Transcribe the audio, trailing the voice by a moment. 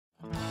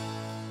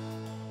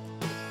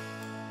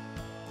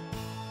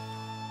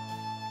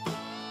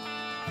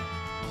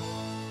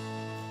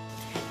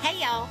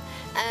Hey y'all,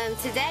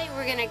 today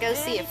we're going to go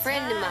see a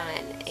friend of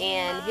mine,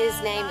 and his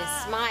name is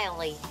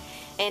Smiley,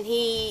 and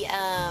he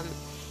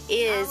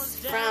is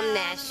from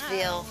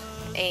Nashville,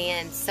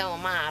 and so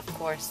am I, of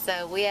course,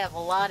 so we have a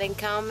lot in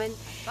common.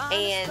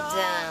 And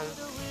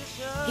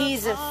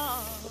he's a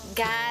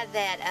guy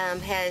that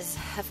has,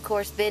 of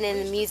course, been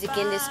in the music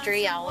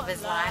industry all of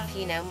his life.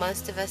 You know,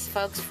 most of us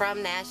folks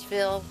from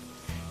Nashville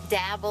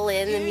dabble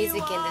in the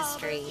music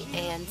industry,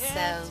 and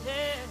so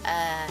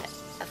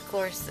of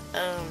course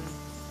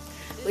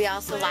we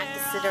also like to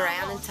sit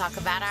around and talk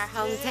about our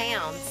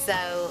hometown.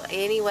 So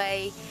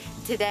anyway,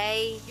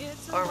 today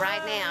or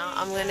right now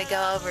I'm going to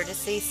go over to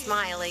see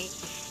Smiley,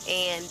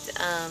 and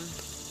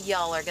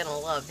y'all are going to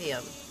love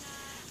him.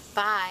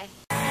 Bye.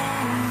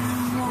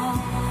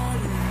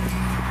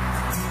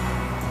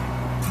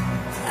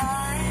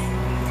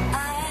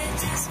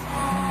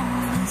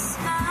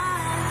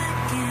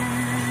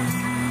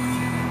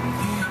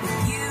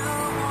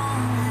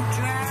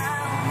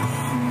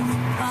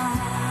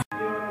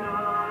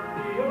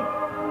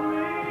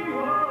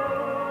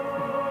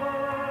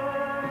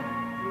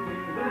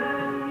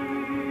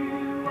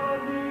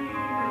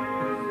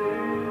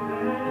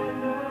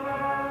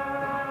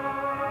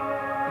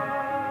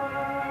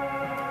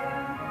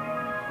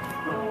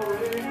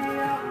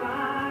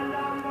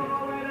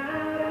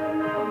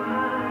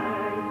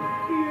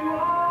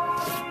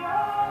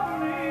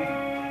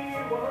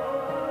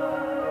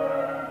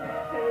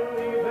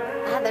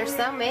 There's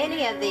so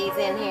many of these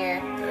in here.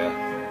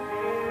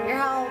 Yeah. Your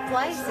whole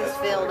place is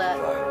filled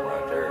up.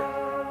 Right there.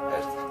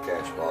 That's the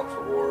Catchbox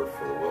Award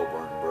for the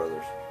Wilburn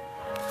Brothers.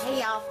 Hey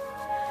y'all,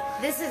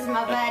 this is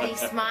my buddy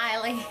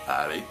Smiley.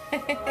 Howdy.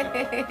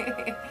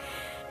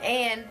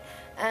 And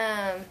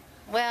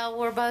well,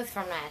 we're both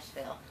from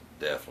Nashville.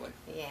 Definitely.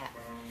 Yeah.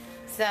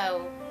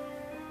 So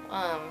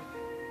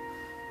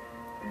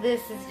this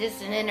is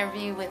just an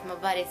interview with my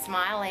buddy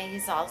Smiley.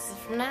 He's also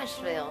from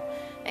Nashville,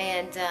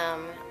 and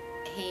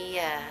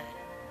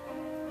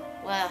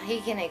well, he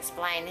can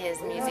explain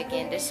his music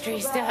industry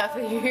stuff.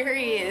 Here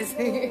he is.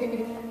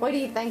 What do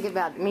you think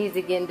about the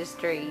music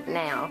industry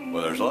now?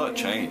 Well, there's a lot of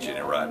change in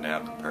it right now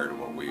compared to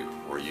what we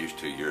were used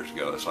to years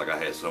ago. It's like I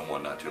had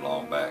someone not too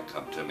long back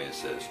come to me and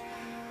says,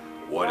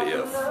 what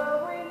if...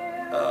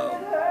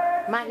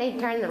 Might need to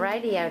turn the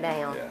radio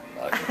down. Yeah,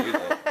 I can do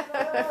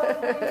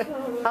that.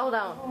 Hold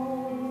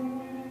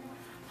on.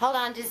 Hold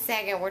on just a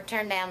second. We're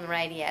turning down the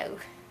radio.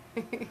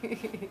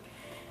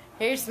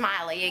 Here's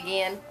Smiley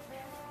again.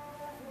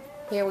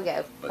 Here we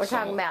go. We're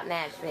talking about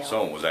Nashville.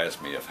 Someone was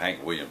asking me if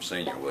Hank Williams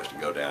Sr. was to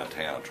go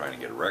downtown trying to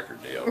get a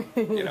record deal,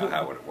 you know,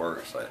 how would it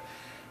work? So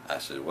I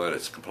said, well,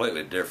 it's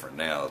completely different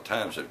now. The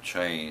times have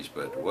changed,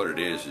 but what it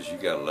is you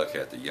got to look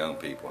at the young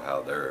people,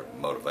 how their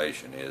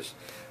motivation is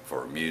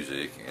for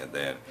music. And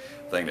then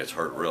the thing that's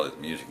hurt really the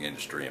music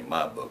industry in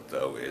my book,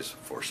 though, is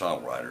for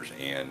songwriters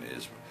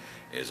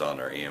is on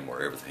their end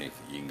where everything,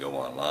 you can go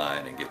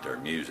online and get their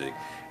music,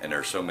 and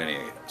there's so many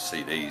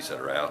CDs that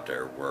are out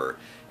there where,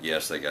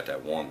 yes, they got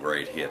that one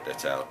great hit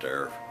that's out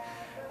there,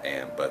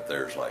 but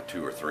there's like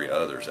 2 or 3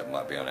 others that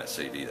might be on that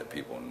CD that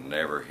people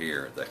never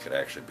hear that could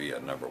actually be a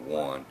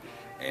 #1,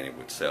 and it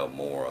would sell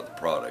more of the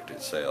product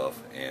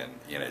itself. And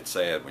you know, it's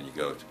sad when you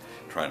go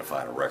trying to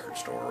find a record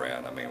store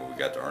around. I mean, we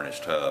got the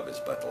Ernest Tubb, it's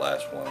about the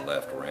last one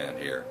left around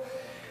here,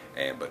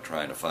 but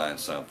trying to find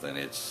something,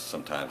 it's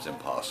sometimes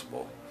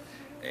impossible.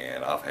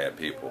 And I've had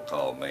people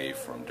call me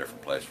from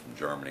different places, from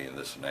Germany and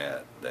this and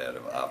that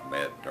I've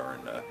met during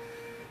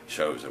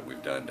shows that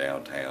we've done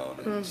downtown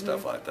and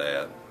stuff like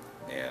that.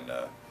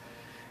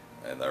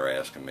 And they're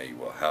asking me,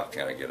 well, how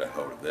can I get a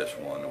hold of this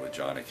one with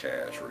Johnny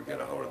Cash, or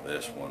get a hold of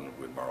this one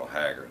with Merle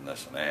Haggard and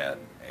this and that.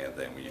 And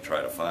then when you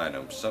try to find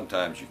them,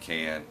 sometimes you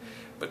can,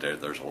 but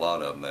there's a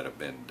lot of them that have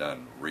been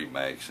done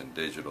remakes and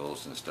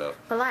digitals and stuff.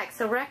 But like,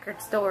 so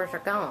record stores are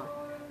gone.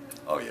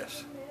 Oh,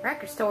 yes.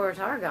 Record stores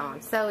are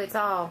gone, so it's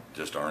all...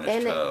 Just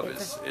Ernest Tubb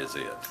is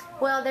it.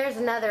 Well, there's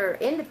another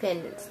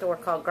independent store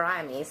called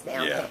Grimey's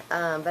down there.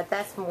 But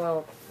that's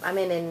more, I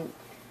mean,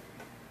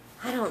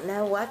 I don't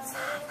know what's...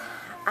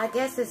 I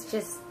guess it's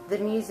just the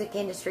music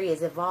industry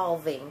is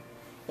evolving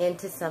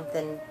into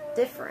something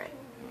different,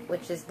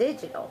 which is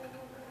digital.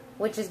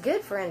 Which is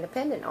good for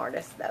independent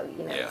artists, though,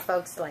 you know,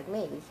 folks like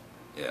me.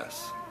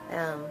 Yes.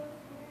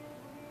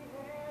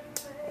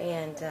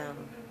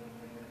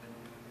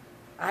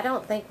 I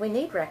don't think we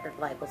need record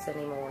labels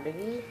anymore, do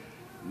you?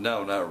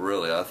 No, not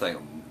really. I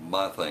think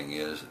my thing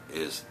is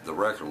the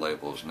record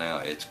labels now,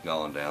 it's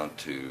gone down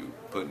to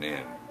putting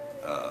in,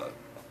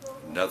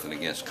 nothing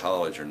against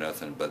college or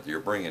nothing, but you're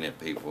bringing in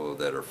people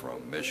that are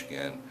from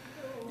Michigan,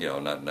 you know,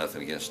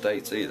 nothing against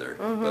states either,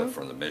 but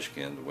from the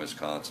Michigan, the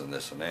Wisconsin,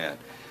 this and that.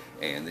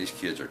 And these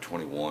kids are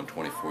 21,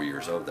 24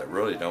 years old that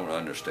really don't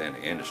understand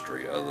the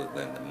industry other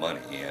than the money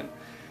in,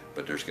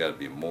 but there's got to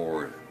be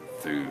more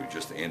through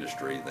just the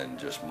industry than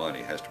just money.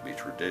 It has to be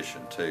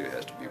tradition too. It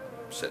has to be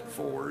set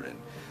forward and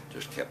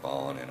just kept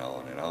on and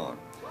on and on.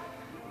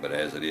 But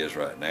as it is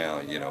right now,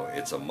 you know,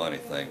 it's a money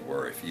thing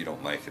where if you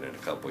don't make it in a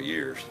couple of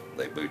years,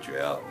 they boot you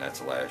out, and that's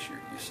the last year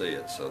you see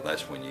it. So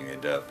that's when you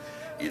end up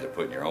either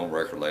putting your own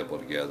record label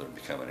together and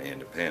becoming an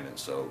independent.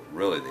 So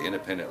really the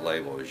independent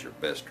label is your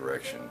best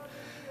direction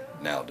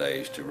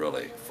nowadays to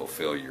really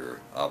fulfill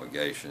your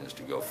obligations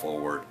to go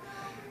forward.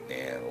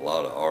 And a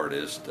lot of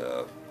artists,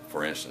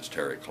 for instance,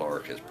 Terry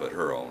Clark has put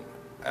her own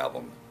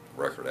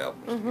record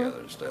albums together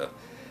and stuff,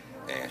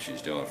 and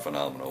she's doing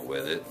phenomenal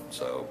with it.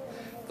 So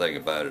the thing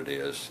about it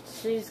is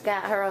she's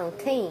got her own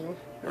team.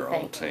 Her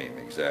own team,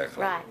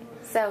 exactly. Right.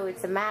 So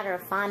it's a matter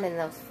of finding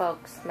those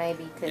folks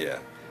maybe to... Yeah.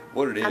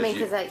 What it is... I mean,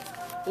 because,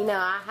 you know,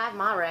 I have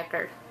my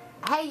record.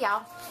 Hey,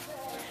 y'all.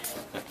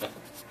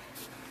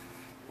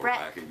 We're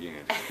back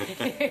again.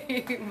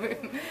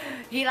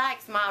 He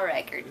likes my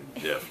record.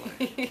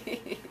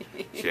 Definitely.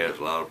 She has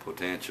a lot of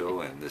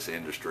potential in this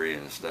industry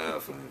and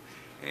stuff, and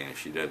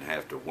she doesn't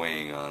have to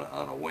wing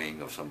on a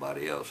wing of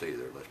somebody else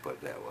either, let's put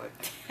it that way.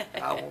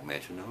 I won't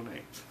mention no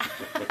names.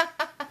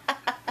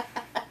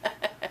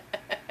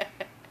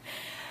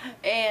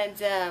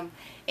 And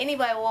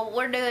anyway, what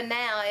we're doing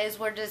now is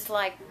we're just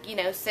like, you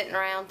know, sitting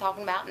around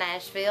talking about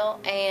Nashville,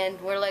 and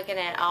we're looking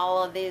at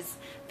all of these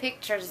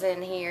pictures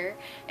in here.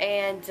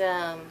 And,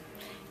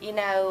 you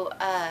know,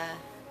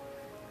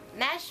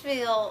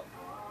 Nashville,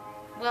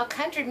 well,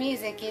 country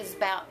music is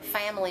about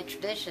family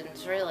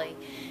traditions, really.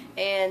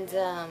 And,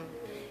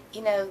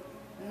 you know,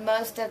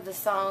 most of the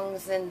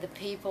songs and the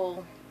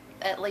people,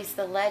 at least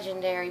the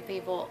legendary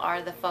people,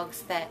 are the folks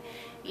that,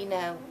 you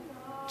know,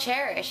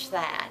 cherish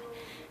that.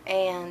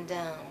 And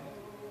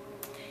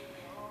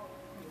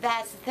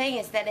that's the thing,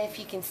 is that if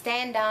you can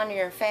stand on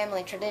your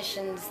family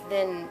traditions,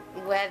 then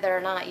whether or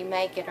not you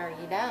make it or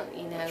you don't,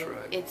 you know, That's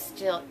right.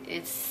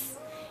 it's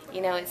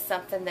you know, it's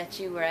something that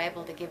you were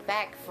able to give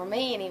back. For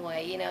me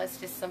anyway, you know, it's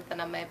just something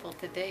I'm able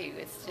to do.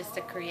 It's just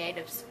a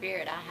creative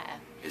spirit I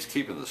have. It's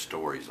keeping the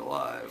stories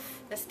alive.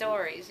 The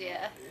stories,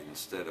 yeah.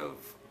 Instead of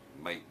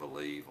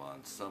make-believe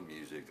on some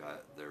music,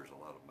 there's a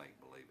lot of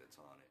make-believe that's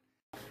on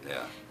it.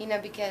 Yeah. You know,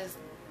 because,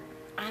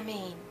 I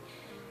mean,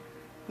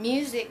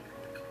 music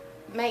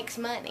makes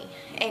money,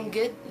 and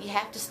good, you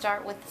have to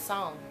start with the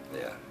song.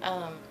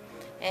 Yeah.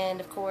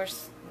 And of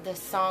course, the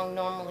song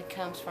normally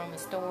comes from a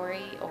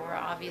story or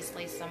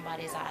obviously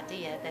somebody's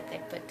idea that they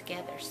put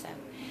together. So,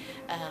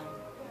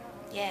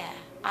 yeah,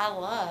 I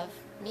love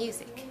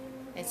music.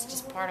 It's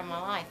just part of my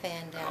life,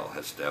 and Oh,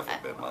 it's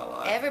definitely been my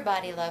life.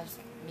 Everybody loves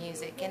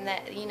music, and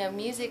that, you know,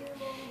 music,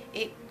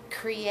 it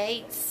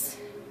creates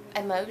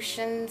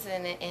emotions,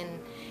 and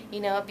you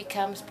know, it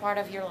becomes part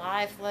of your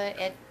life.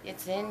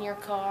 It's in your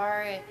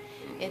car.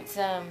 It's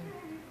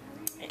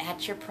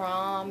at your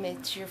prom.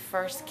 It's your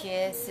first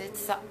kiss.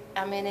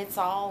 I mean, it's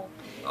all.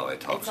 Oh,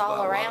 it's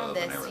all around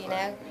us, you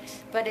know.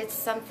 But it's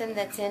something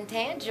that's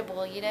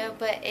intangible, you know.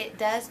 But it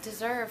does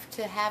deserve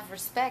to have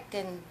respect,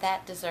 and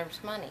that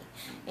deserves money,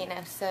 you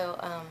know. So,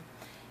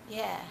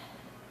 yeah,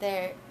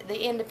 the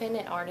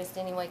independent artist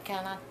anyway,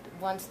 kind of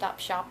one-stop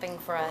shopping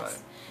for us.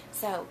 Right.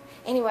 So,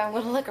 anyway, I'm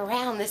going to look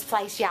around this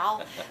place,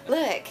 y'all.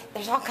 Look,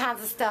 there's all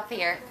kinds of stuff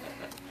here.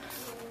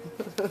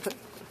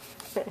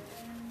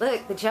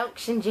 Look, the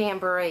Junction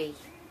Jamboree.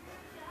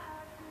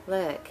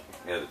 Look.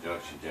 Yeah, the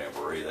Junction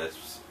Jamboree.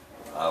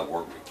 I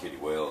worked with Kitty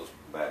Wells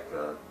back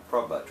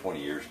probably about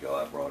 20 years ago.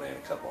 I brought in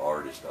a couple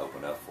artists to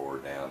open up for her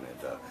down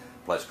at a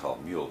place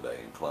called Mule Day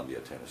in Columbia,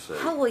 Tennessee.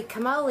 Holy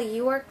camole,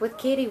 you worked with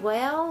Kitty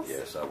Wells?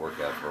 Yes, I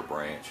worked out for a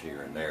branch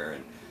here and there,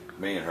 and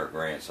me and her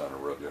grandson are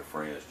real good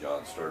friends,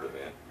 John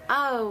Sturdivant.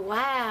 Oh,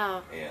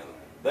 wow. And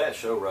that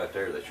show right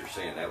there that you're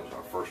seeing, that was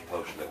our first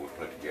poster that we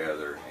put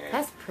together. And,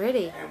 that's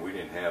pretty. And we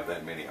didn't have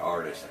that many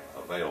artists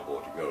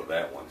available to go to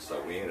that one,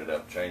 so we ended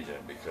up changing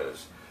it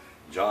because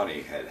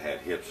Johnny had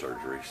hip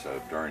surgery,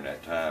 so during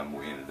that time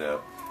we ended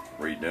up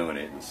redoing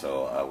it, and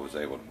so I was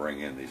able to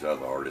bring in these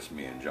other artists,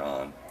 me and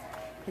John.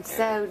 And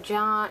so,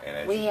 John,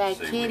 we had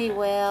Kitty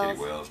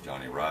Wells,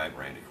 Johnny Wright,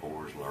 Randy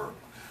Coors,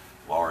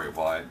 Laurie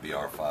White,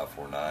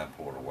 BR549,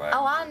 Porter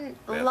Wagner.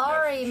 Oh,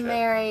 Laurie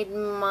married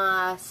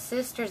my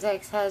sister's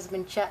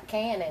ex-husband, Chuck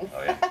Cannon.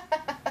 Oh, yeah?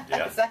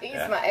 Yeah. So he's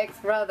my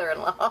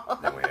ex-brother-in-law.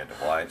 Then we had the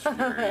Whites,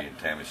 Jerry and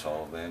Tammy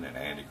Sullivan, and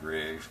Andy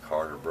Griggs,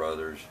 Carter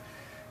Brothers,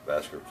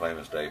 Vascular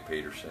Clemens, Dave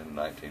Peterson,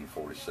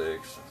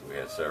 1946. We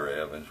had Sarah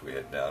Evans, we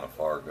had Donna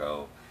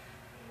Fargo,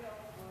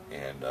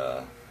 and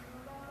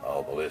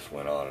all the list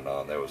went on and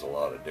on. There was a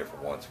lot of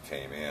different ones that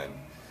came in.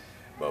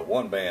 But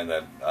one band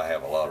that I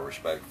have a lot of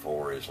respect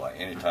for is, like,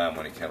 anytime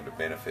when it comes to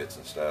benefits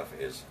and stuff,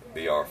 is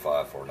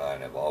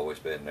BR549. Have always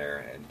been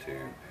there, and to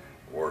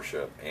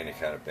worship any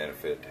kind of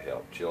benefit to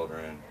help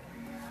children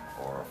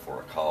or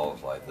for a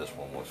cause like this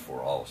one was for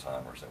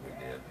Alzheimer's that we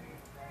did.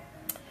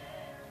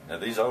 Now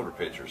these older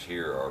pictures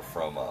here are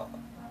from a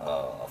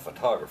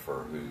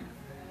photographer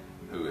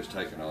who has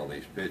taken all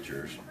these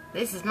pictures.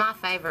 This is my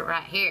favorite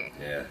right here.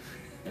 Yeah,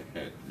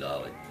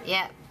 Dolly.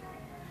 Yep.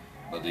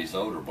 But these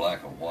older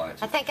black and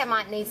whites. I think I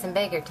might need some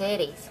bigger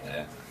titties.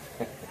 Yeah.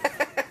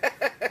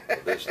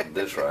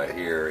 This right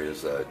here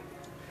is,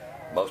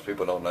 most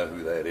people don't know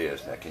who that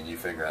is. Now, can you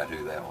figure out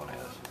who that one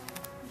is?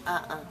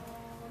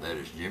 That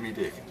is Jimmy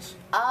Dickens.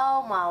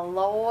 Oh, my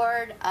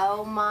Lord.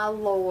 Oh, my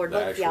Lord.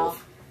 Look, y'all.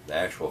 The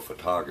actual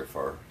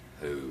photographer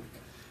who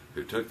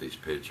who took these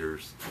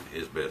pictures.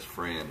 His best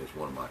friend is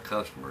one of my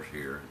customers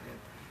here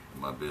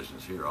in my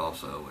business here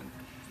also. And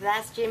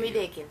that's Jimmy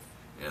Dickens.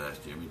 Yeah, that's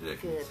Jimmy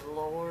Dickens. Good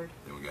Lord.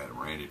 Then we got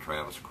Randy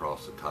Travis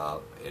across the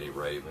top, Eddie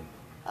Raven.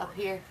 Up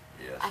here?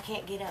 Yes. I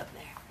can't get up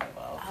there.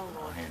 Well,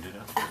 I'll hand it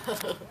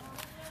up.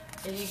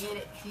 Did you get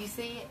it? Can you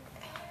see it?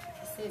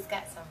 See, it's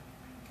got some.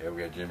 Okay,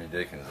 we got Jimmy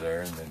Dickens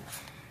there, and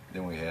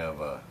then we have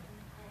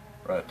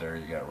right there.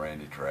 You got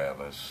Randy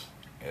Travis,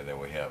 and then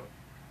we have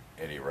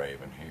Eddie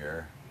Raven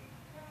here.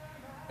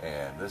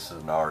 And this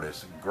is an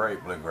artist, a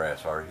great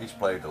bluegrass artist. He's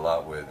played a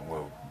lot with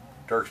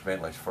Dierks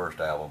Bentley's first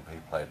album. He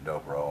played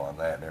dobro on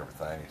that and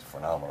everything. He's a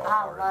phenomenal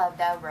artist. I love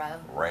dobro.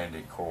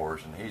 Randy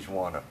Coors, and he's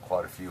won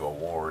quite a few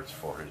awards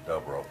for his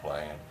dobro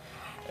playing.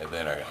 And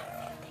then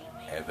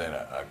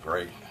a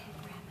great.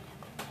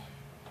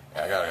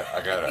 I got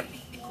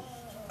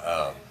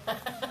a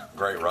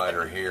great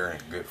writer here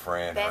and a good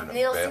friend. Beth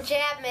Nelson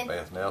Chapman.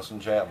 Beth Nelson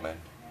Chapman.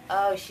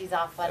 Oh, she's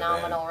a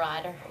phenomenal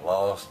writer.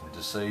 Lost and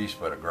deceased,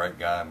 but a great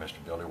guy,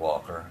 Mr. Billy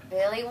Walker.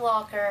 Billy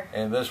Walker.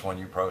 And this one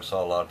you probably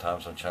saw a lot of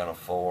times on Channel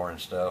 4 and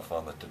stuff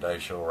on the Today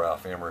Show.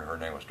 Ralph Emery, her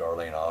name was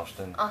Darlene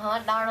Austin.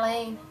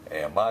 Darlene.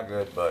 And my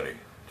good buddy,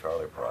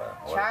 Charlie Pride.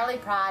 Charlie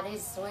Pride,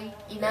 he's sweet.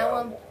 You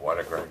know him? What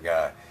a great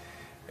guy.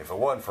 If it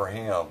wasn't for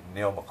him,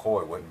 Neil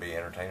McCoy wouldn't be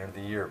Entertainer of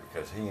the Year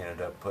because he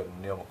ended up putting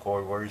Neil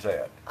McCoy where he's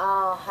at.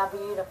 Oh, how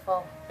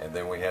beautiful. And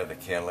then we had the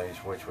Kinleys,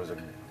 which was a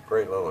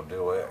great little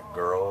duet,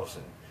 girls,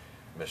 and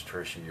Miss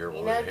Tricia Yearwood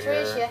You know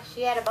here. Tricia,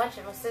 she had a bunch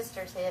of my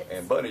sister's hits.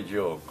 And Buddy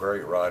Jewell,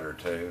 great writer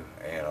too,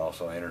 and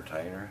also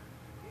entertainer.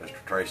 Mr.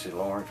 Tracy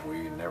Lawrence,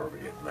 we never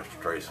forget Mr.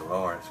 Tracy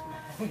Lawrence.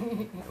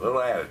 A little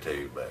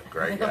attitude, but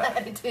great guy.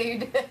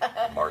 Attitude.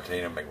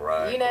 Martina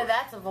McBride. You know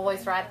that's a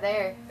voice right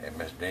there. And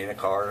Miss Dina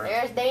Carter.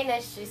 There's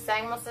Dina, she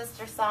sang my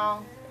sister's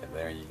song. And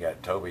there you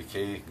got Toby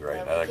Key,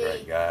 another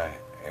great guy,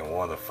 and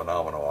one of the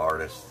phenomenal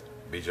artists,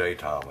 B.J.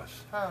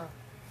 Thomas. Huh.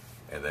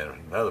 And then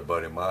another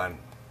buddy of mine,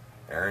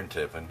 Aaron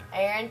Tippin.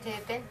 Aaron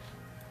Tippin.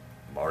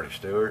 Marty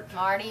Stewart.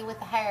 Marty with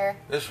the hair.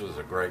 This was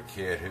a great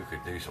kid who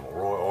could do some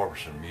Roy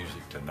Orbison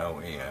music to no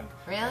end.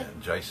 Really?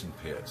 And Jason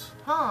Pitts.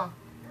 Huh.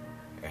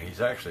 And he's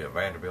actually a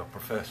Vanderbilt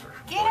professor.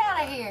 Get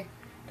out of here.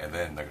 And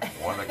then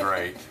one of the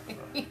great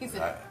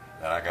that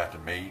I got to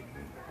meet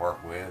and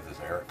work with is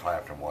Eric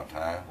Clapton one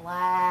time.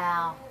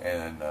 Wow.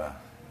 And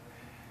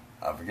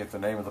I forget the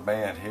name of the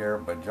band here,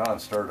 but John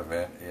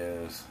Sturdivant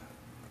is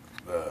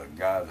the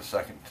guy, the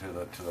second to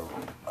the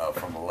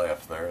from the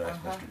left there. That's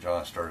Mr.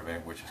 John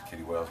Sturdivant, which is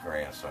Kitty Wells'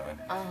 grandson.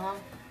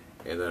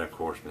 And then of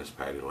course Miss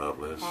Patty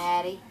Lovelace.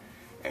 Patty.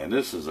 And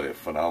this is a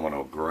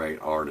phenomenal, great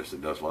artist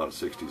that does a lot of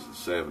 60s and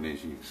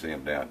 70s. You can see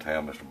him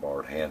downtown, Mr.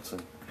 Bart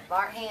Hanson.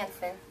 Bart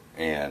Hanson.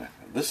 And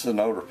this is an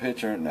older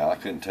picture. Now I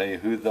couldn't tell you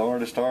who the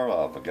artists are.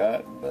 I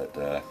forgot,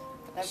 but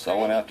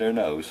someone out there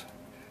knows.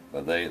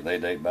 But they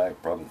date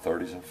back probably the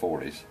 30s and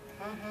 40s.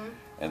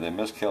 And then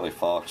Miss Kelly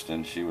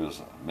Foxton, she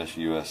was Miss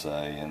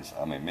USA, and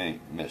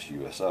Miss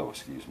USO,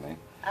 excuse me.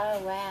 Oh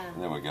wow.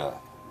 And then we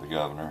got the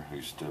governor,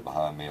 who stood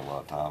behind me a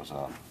lot of times,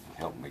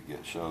 helping me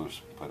get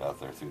shows put out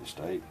there through the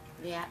state.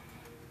 Yeah.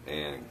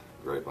 And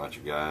a great bunch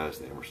of guys,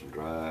 the Emerson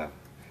Drive,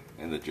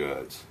 and the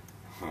Judds.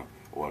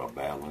 What a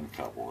battling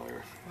couple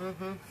there.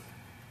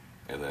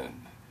 And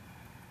then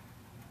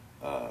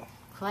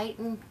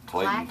Clayton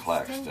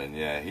Claxton,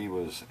 yeah, he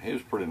was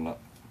pretty.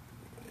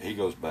 He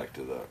goes back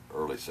to the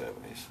early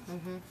 70s.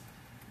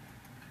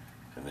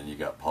 And then you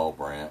got Paul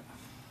Brandt,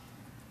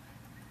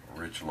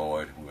 Rich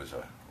Lloyd, who was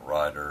a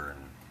writer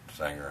and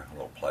singer, a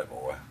little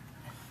playboy.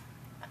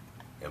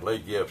 And Lee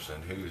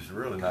Gibson, who's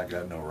really not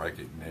got no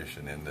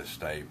recognition in this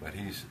state, but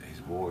he's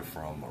a boy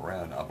from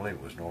around, I believe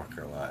it was North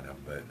Carolina,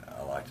 but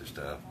I like the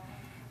stuff.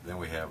 Then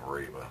we have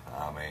Reba.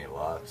 I mean,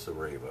 lots of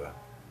Reba.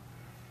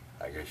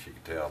 I guess you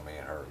could tell me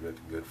and her are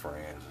good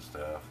friends and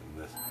stuff.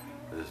 And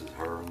this is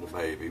her and the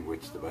baby,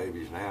 which the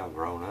baby's now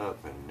grown up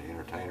and the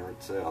entertainer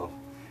itself.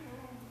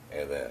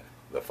 And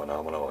the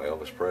phenomenal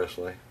Elvis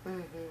Presley.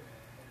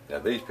 Now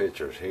these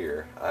pictures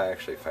here, I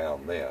actually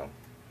found them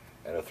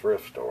at a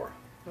thrift store.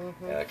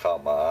 And it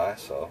caught my eye,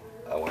 so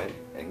I went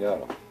and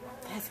got them.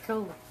 That's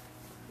cool.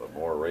 But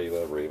more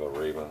Reba,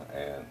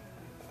 and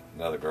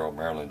another girl,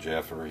 Marilyn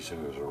Jeffries, who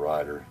was a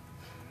writer.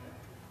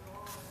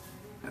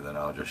 And then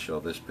I'll just show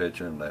this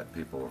picture and let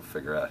people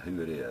figure out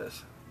who it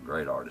is.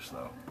 Great artist,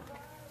 though.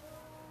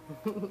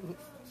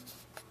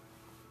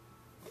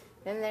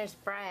 Then there's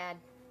Brad.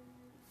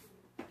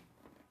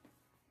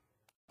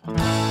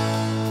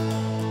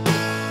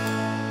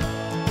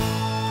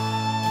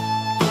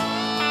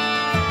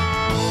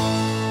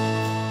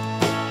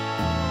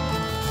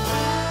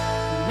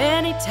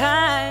 Many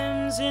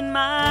times in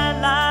my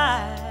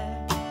life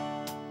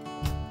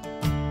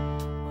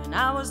when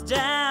I was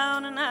down